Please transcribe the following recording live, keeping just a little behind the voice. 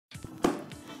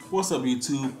What's up,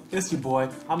 YouTube? It's your boy.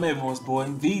 I'm everyone's boy,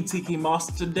 the Tiki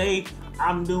Monster. Today,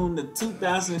 I'm doing the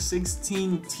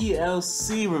 2016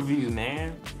 TLC review,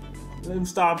 man. Let me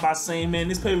start by saying, man,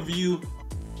 this pay-per-view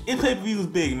is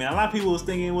big, man. A lot of people was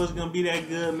thinking it wasn't gonna be that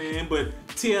good, man, but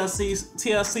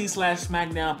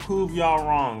TLC/SmackDown proved y'all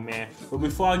wrong, man. But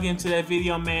before I get into that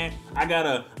video, man,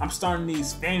 I'm starting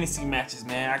these fantasy matches,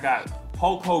 man. I got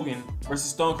Hulk Hogan versus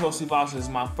Stone Cold Steve Austin is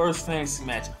my first fantasy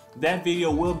match. That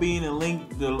video will be in the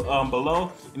link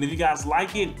below, and if you guys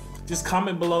like it, just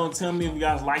comment below and tell me if you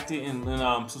guys liked it,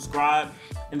 and subscribe,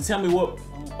 and tell me what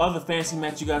other fantasy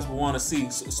match you guys would want to see,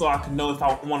 so I can know if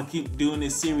I want to keep doing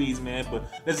this series, man. But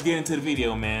let's get into the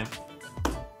video, man.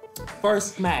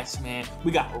 First match, man,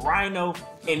 we got Rhino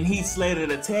and Heath Slater,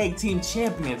 the tag team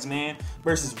champions, man,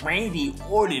 versus Randy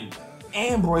Orton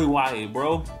and Bray Wyatt,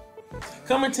 bro.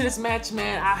 Coming to this match,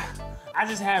 man, I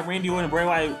just had Randy Orton and Bray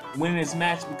Wyatt winning this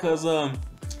match because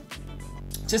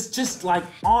just like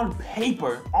on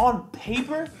paper,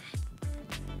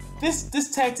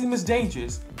 this tag team is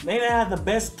dangerous. They don't have the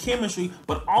best chemistry,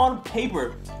 but on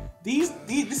paper, this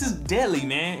is deadly,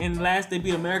 man. And last they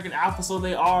beat American Alpha, so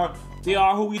they are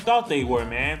who we thought they were,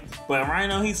 man. But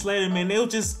Rhino, Heath Slater, man, they were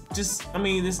I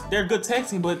mean, they're a good tag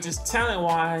team, but just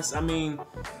talent-wise, I mean,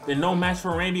 they're no match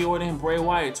for Randy Orton and Bray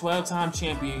Wyatt, 12-time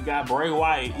champion. You got Bray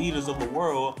Wyatt, Eaters of the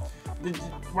World.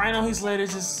 Rhino, Heath Slater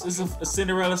is a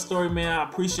Cinderella story, man. I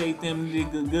appreciate them, they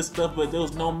did good stuff, but there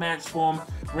was no match for them.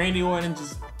 Randy Orton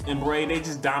and Bray, they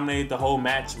just dominated the whole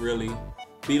match, really.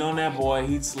 Beat on that boy,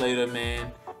 Heath Slater,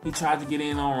 man. He tried to get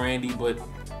in on Randy, but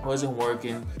wasn't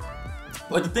working.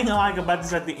 But the thing I like about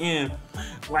this at the end,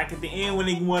 like at the end when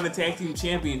they won the tag team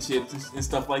championships and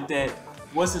stuff like that,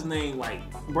 what's his name? Like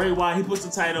Bray Wyatt, he puts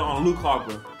the title on Luke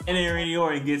Harper, and then Randy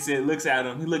Orton gets it, looks at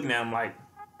him, he's looking at him like,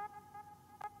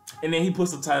 and then he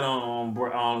puts the title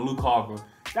on Luke Harper.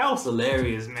 That was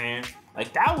hilarious, man.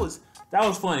 Like that was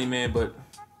funny, man. But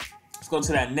let's go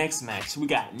to that next match. We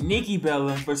got Nikki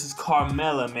Bella versus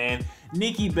Carmella, man.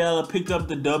 Nikki Bella picked up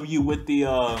the W with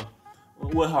her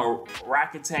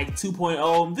Rock Attack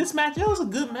 2.0. This match, it was a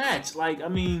good match. Like, I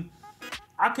mean,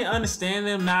 I can understand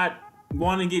them not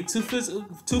wanting to get too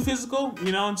physical.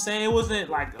 You know what I'm saying? It wasn't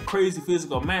like a crazy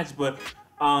physical match, but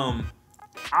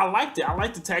I liked it. I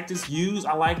liked the tactics used.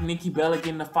 I like Nikki Bella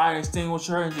getting the fire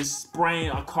extinguisher and just spraying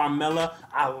a Carmella.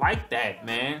 I like that,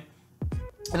 man.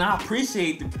 And I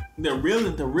appreciate the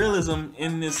realism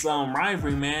in this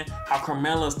rivalry, man. How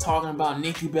Carmella's talking about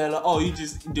Nikki Bella. Oh, you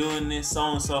just doing this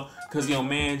so-and-so because your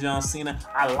man John Cena.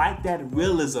 I like that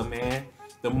realism, man.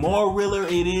 The more realer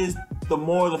it is, the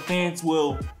more the fans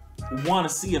will want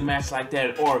to see a match like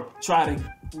that, or try to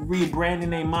rebrand in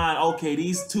their mind. Okay,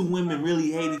 these two women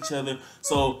really hate each other,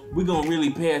 so we're gonna really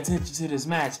pay attention to this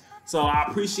match. So I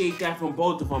appreciate that from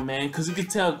both of them, man, because you can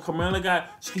tell Carmella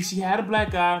she had a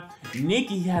black eye.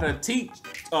 Nikki had a teeth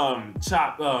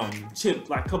chipped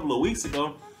like a couple of weeks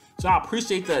ago. So I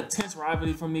appreciate the intense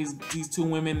rivalry from these two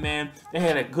women, man. They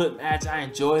had a good match. I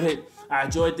enjoyed it. I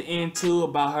enjoyed the end too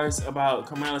about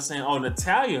Carmella saying, "Oh,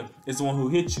 Natalya is the one who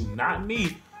hit you, not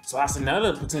me." So that's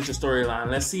another potential storyline.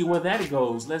 Let's see where that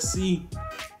goes. Let's see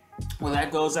where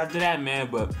that goes after that, man.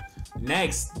 But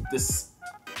next, this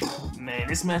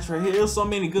match right here, there's so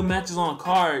many good matches on the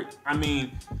card. I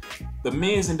mean, The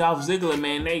Miz and Dolph Ziggler,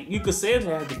 man, you could say they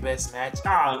had the best match.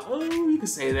 You could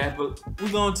say that, but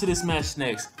we're going to this match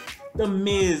next. The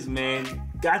Miz, man,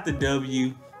 got the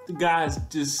W. The guy's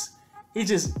he's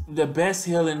just the best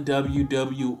heel in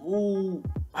WWE.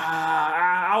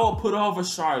 I will put over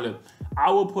Charlotte. I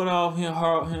will put off him.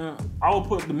 I will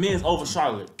put The Miz over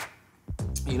Charlotte.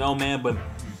 You know, man, but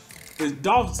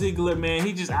Dolph Ziggler, man,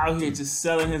 he just out here just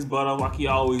selling his butt off like he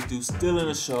always do, stealing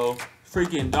the show.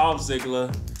 Freaking Dolph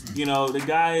Ziggler, you know, the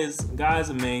guy is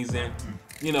amazing.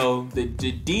 You know, the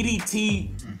DDT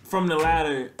from the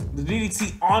ladder, the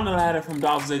DDT on the ladder from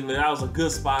Dolph Ziggler, that was a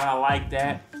good spot. I like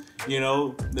that. You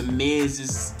know, The Miz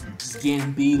just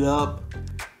getting beat up.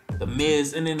 The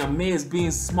Miz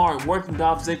being smart, working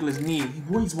Dolph Ziggler's knee.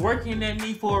 He's working that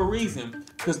knee for a reason,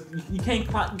 because you can't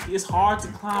climb. It's hard to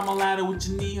climb a ladder with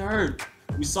your knee hurt.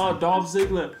 We saw Dolph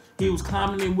Ziggler. He was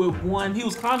climbing it with one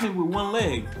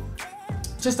leg.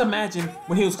 Just imagine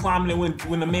when he was climbing it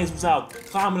when The Miz was out,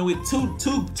 climbing it with two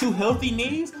healthy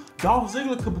knees. Dolph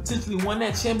Ziggler could potentially win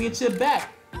that championship back.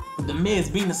 But The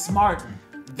Miz, being the smart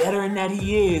veteran that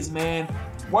he is, man,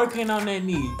 working on that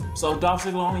knee. So Dolph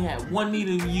Ziggler only had one knee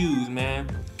to use, man.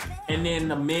 And then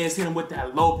The Miz hit him with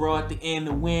that low blow at the end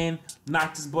to win,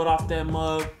 knocked his butt off that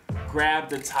mug,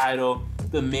 grabbed the title.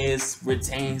 The Miz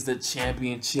retains the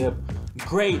championship.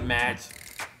 Great match.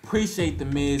 Appreciate The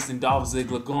Miz and Dolph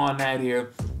Ziggler going at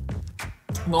here.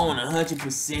 going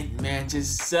 100%, man.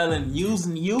 Just selling,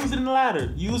 using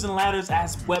ladders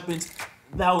as weapons.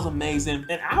 That was amazing,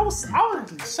 and I was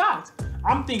actually shocked.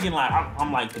 I'm thinking like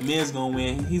I'm like, the Miz gonna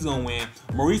win. He's gonna win.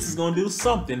 Maurice is gonna do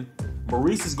something.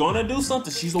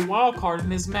 She's a wild card in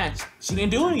this match. She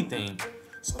didn't do anything,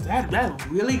 so that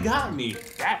really got me.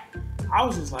 That I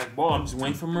was just like, boy, I'm just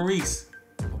waiting for Maurice.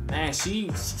 But man,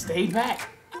 she stayed back.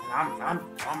 And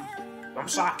I'm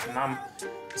shocked, and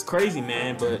it's crazy,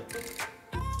 man. But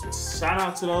shout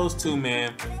out to those two,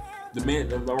 man.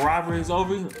 The rivalry is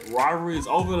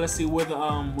over. Let's see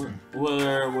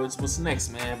where what's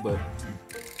next, man. But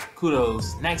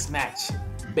kudos. Next match: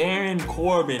 Baron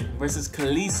Corbin versus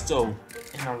Kalisto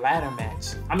in a ladder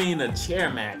match. I mean, a chair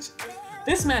match.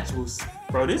 This match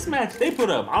they put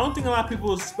up. I don't think a lot of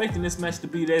people was expecting this match to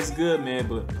be as good, man.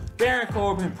 But Baron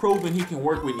Corbin proving he can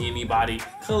work with anybody.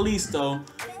 Kalisto,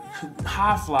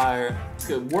 high flyer,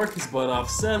 could work his butt off,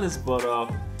 sell his butt off.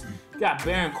 Got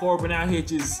Baron Corbin out here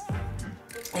just,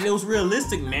 and it was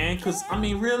realistic, man. Cause I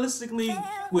mean, realistically,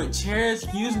 with chairs,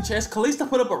 using chairs, Kalisto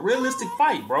put up a realistic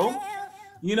fight, bro.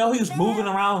 You know, he was moving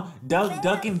around,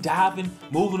 ducking, diving,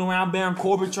 moving around Baron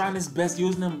Corbin, trying his best,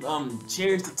 using them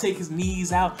chairs to take his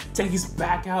knees out, take his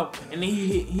back out, and then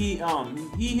he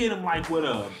hit him like with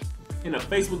in the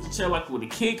face with the chair, like with a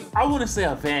kick. I wouldn't say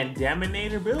a Van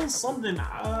Daminator, but it was something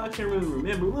I can't really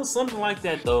remember. It was something like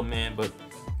that though, man. But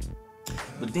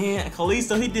then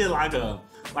Kalisto, he did like a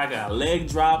leg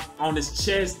drop on his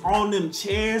chest, on them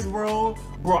chairs, bro.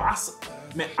 I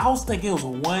was thinking it was a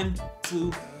 1,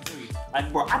 2, 3.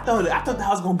 Like, bro, I thought that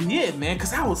was gonna be it, man.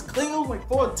 Cause I was clean. It was like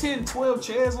 4, 10, 12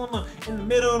 chairs in the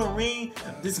middle of the ring.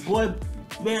 This boy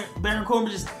Baron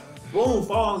Corbin just boom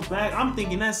falls back. I'm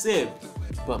thinking that's it.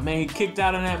 But man, he kicked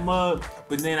out of that mug.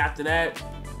 But then after that,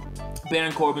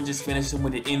 Baron Corbin just finished him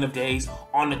with the end of days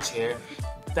on the chair.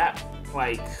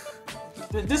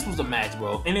 This was a match,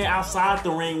 bro. And then outside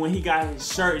the ring, when he got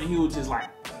his shirt and he was just like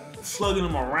slugging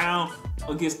him around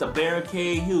against the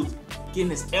barricade, he was getting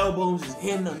his elbows, just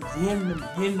hitting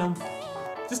them.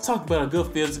 Just talk about a good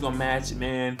physical match,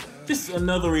 man. Just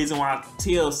another reason why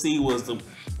TLC was the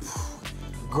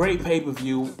great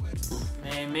pay-per-view.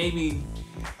 Man, maybe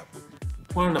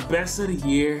one of the best of the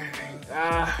year.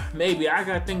 Maybe I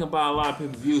gotta think about a lot of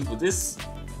pay-per-views, but this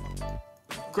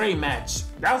great match.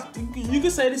 You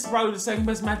could say this is probably the second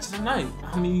best match of the night.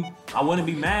 I mean, I wouldn't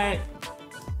be mad.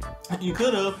 You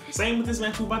could have. Same with this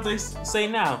match we're about to say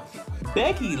now.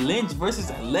 Becky Lynch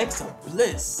versus Alexa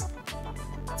Bliss.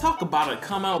 Talk about a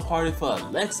come out party for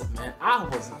Alexa, man.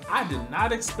 I did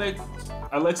not expect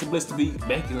Alexa Bliss to beat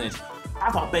Becky Lynch.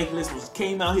 I thought Becky Lynch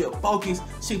came out here focused.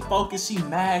 She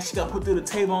mad. She got put through the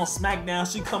table on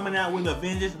SmackDown. She coming out with a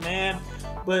vengeance, man.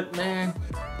 But man,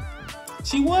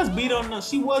 she was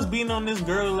beating on this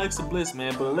girl Alexa Bliss,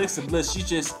 man. But Alexa Bliss, she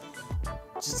just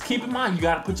keep in mind, you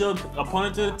gotta put your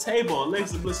opponent to the table.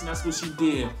 Alexa Bliss, and that's what she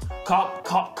did.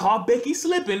 Caught Becky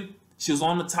slipping. She was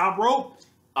on the top rope.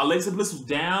 Alexa Bliss was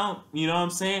down. You know what I'm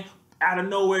saying? Out of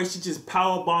nowhere, she just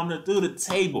power bombed her through the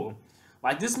table.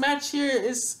 Like, this match here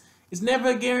is never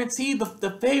a guarantee.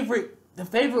 The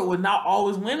favorite would not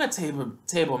always win a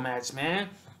table match, man.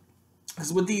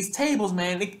 Because with these tables,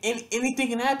 man, anything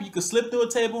can happen. You can slip through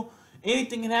a table.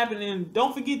 Anything can happen. And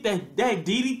don't forget that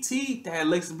DDT that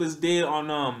Alexa Bliss did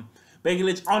on Becky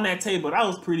Lynch on that table. That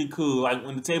was pretty cool. Like,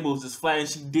 when the table was just flat and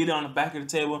she did it on the back of the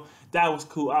table. That was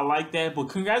cool. I like that. But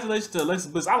congratulations to Alexa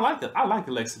Bliss. I like it. I like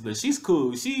Alexa Bliss. She's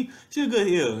cool. She's a good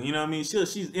heel. You know what I mean?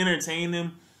 She's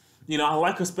entertaining. You know, I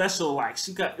like her special. Like,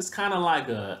 it's kind of like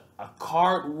a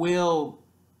cartwheel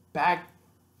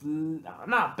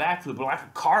not backflip, but like a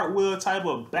cartwheel type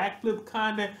of backflip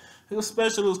kind of. Her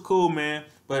special was cool, man.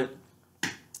 But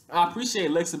I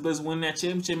appreciate Alexa Bliss winning that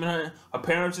championship, and her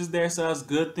parents is there, so that's a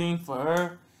good thing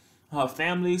for her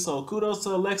family. So kudos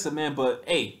to Alexa, man. But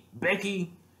hey,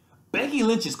 Becky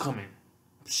Lynch is coming.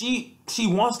 She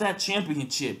wants that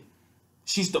championship.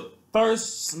 She's the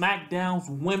first SmackDown's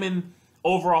women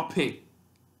overall pick.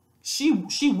 She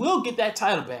will get that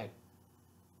title back.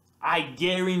 I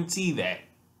guarantee that.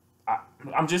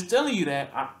 I'm just telling you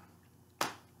that.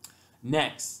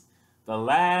 Next, the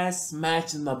last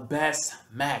match and the best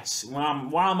match.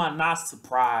 Why am I not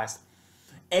surprised?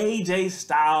 AJ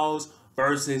Styles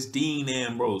versus Dean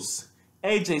Ambrose.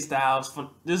 AJ Styles, for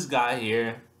this guy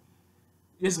here,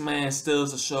 this man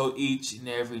steals the show each and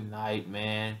every night,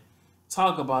 man.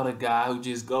 Talk about a guy who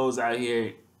just goes out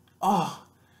here. Oh,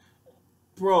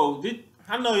 bro,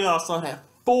 I know y'all saw that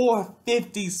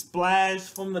 450 splash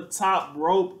from the top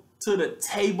rope to the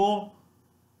table.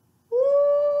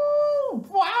 Ooh,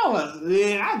 boy,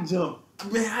 I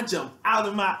jumped out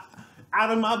of my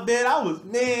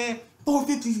bed.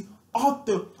 450 off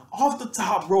the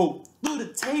top rope through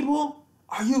the table.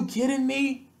 Are you kidding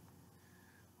me?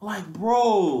 Like,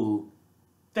 bro,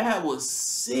 that was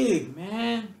sick,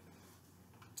 man.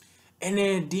 And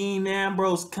then Dean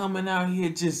Ambrose coming out here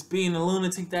just being the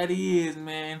lunatic that he is,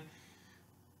 man.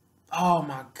 Oh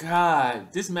my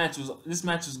God, this match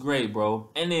was great, bro.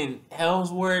 And then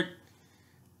Ellsworth,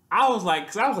 I was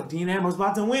like, Dean Ambrose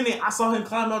about to win it. I saw him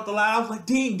climb up the ladder. I was like,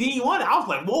 Dean won it. I was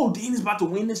like, whoa, Dean is about to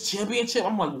win this championship.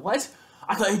 I'm like, what?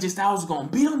 I thought AJ Styles was gonna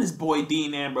beat on this boy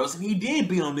Dean Ambrose, and he did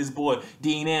beat on this boy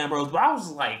Dean Ambrose. But I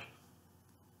was like,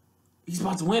 he's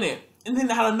about to win it. And then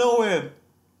out of nowhere,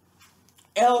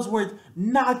 Ellsworth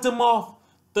knocked him off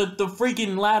the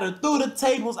freaking ladder through the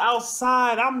tables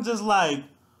outside. I'm just like,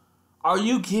 are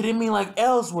you kidding me? Like,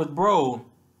 Ellsworth, bro.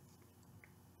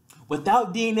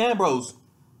 Without Dean Ambrose,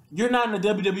 you're not in the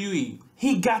WWE.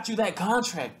 He got you that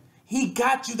contract. He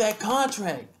got you that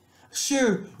contract.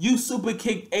 Sure, you super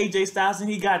kicked AJ Styles and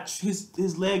he got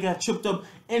his leg got tripped up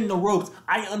in the ropes.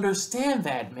 I understand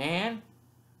that, man.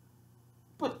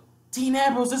 But Dean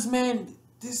Ambrose, this man,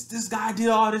 this guy did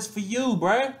all this for you,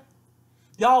 bruh.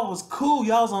 Y'all was cool.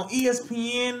 Y'all was on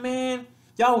ESPN, man.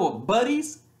 Y'all were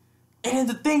buddies. And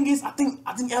the thing is, I think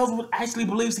Ellsworth actually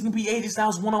believes he can beat AJ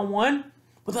Styles one-on-one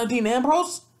without Dean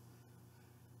Ambrose.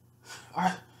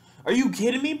 Are you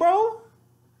kidding me, bro?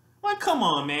 Like, come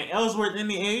on, man. Ellsworth, in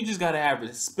the end, you just gotta have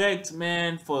respect,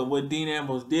 man, for what Dean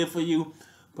Ambrose did for you.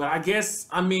 But I guess,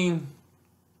 I mean,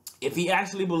 if he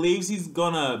actually believes he's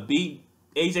gonna beat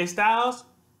AJ Styles,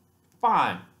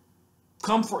 fine.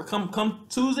 Come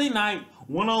Tuesday night,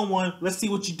 one-on-one. Let's see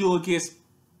what you do against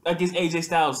AJ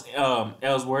Styles,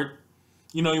 Ellsworth.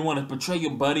 You know, you want to portray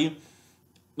your buddy,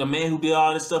 the man who did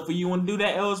all this stuff for you. You want to do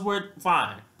that, Ellsworth?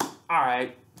 Fine. All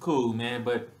right. Cool, man.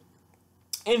 But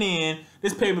in the end,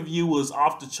 this pay-per-view was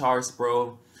off the charts,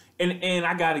 bro. And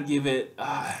I got to give it...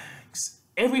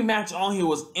 every match on here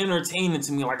was entertaining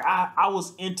to me. Like, I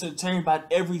was entertained by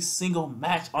every single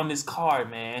match on this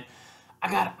card, man.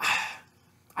 I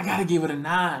gotta give it a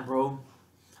 9, bro.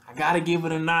 I gotta give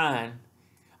it a 9.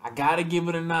 I gotta give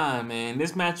it a 9, man.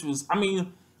 This match was... I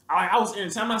mean... I was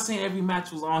entertained. I'm not saying every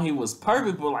match was on here was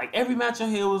perfect, but like every match on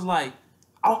here was like,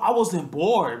 I wasn't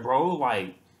bored, bro.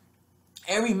 Like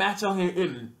every match on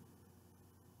here,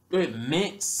 it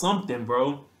meant something,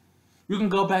 bro. You can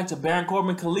go back to Baron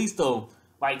Corbin, Kalisto.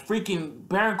 Like freaking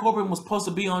Baron Corbin was supposed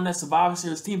to be on that Survivor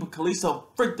Series team, but Kalisto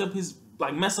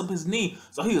messed up his knee,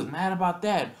 so he was mad about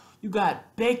that. You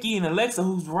got Becky and Alexa,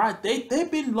 who's right. They've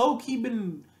been low key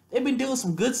They've been doing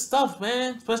some good stuff,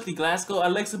 man. Especially Glasgow.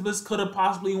 Alexa Bliss could have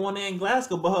possibly won it in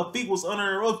Glasgow, but her feet was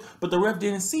under the ropes, but the ref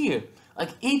didn't see it. Like,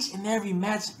 each and every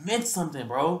match meant something,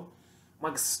 bro.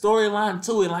 Like, storyline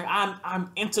to it. Like,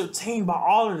 I'm entertained by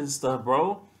all of this stuff,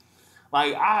 bro.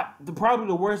 Like, probably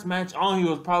the worst match on here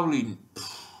was probably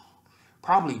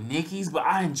Nikki's, but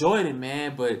I enjoyed it,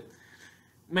 man. But,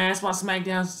 man, that's why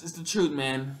SmackDown is the truth,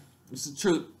 man. It's the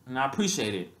truth, and I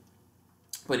appreciate it.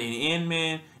 But in the end,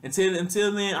 man,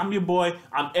 until then, I'm your boy.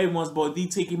 I'm everyone's boy, the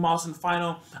Tiki Moss in the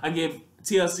final. I give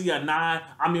TLC a 9.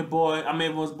 I'm your boy. I'm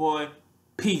everyone's boy.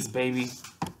 Peace, baby.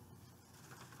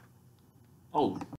 Oh.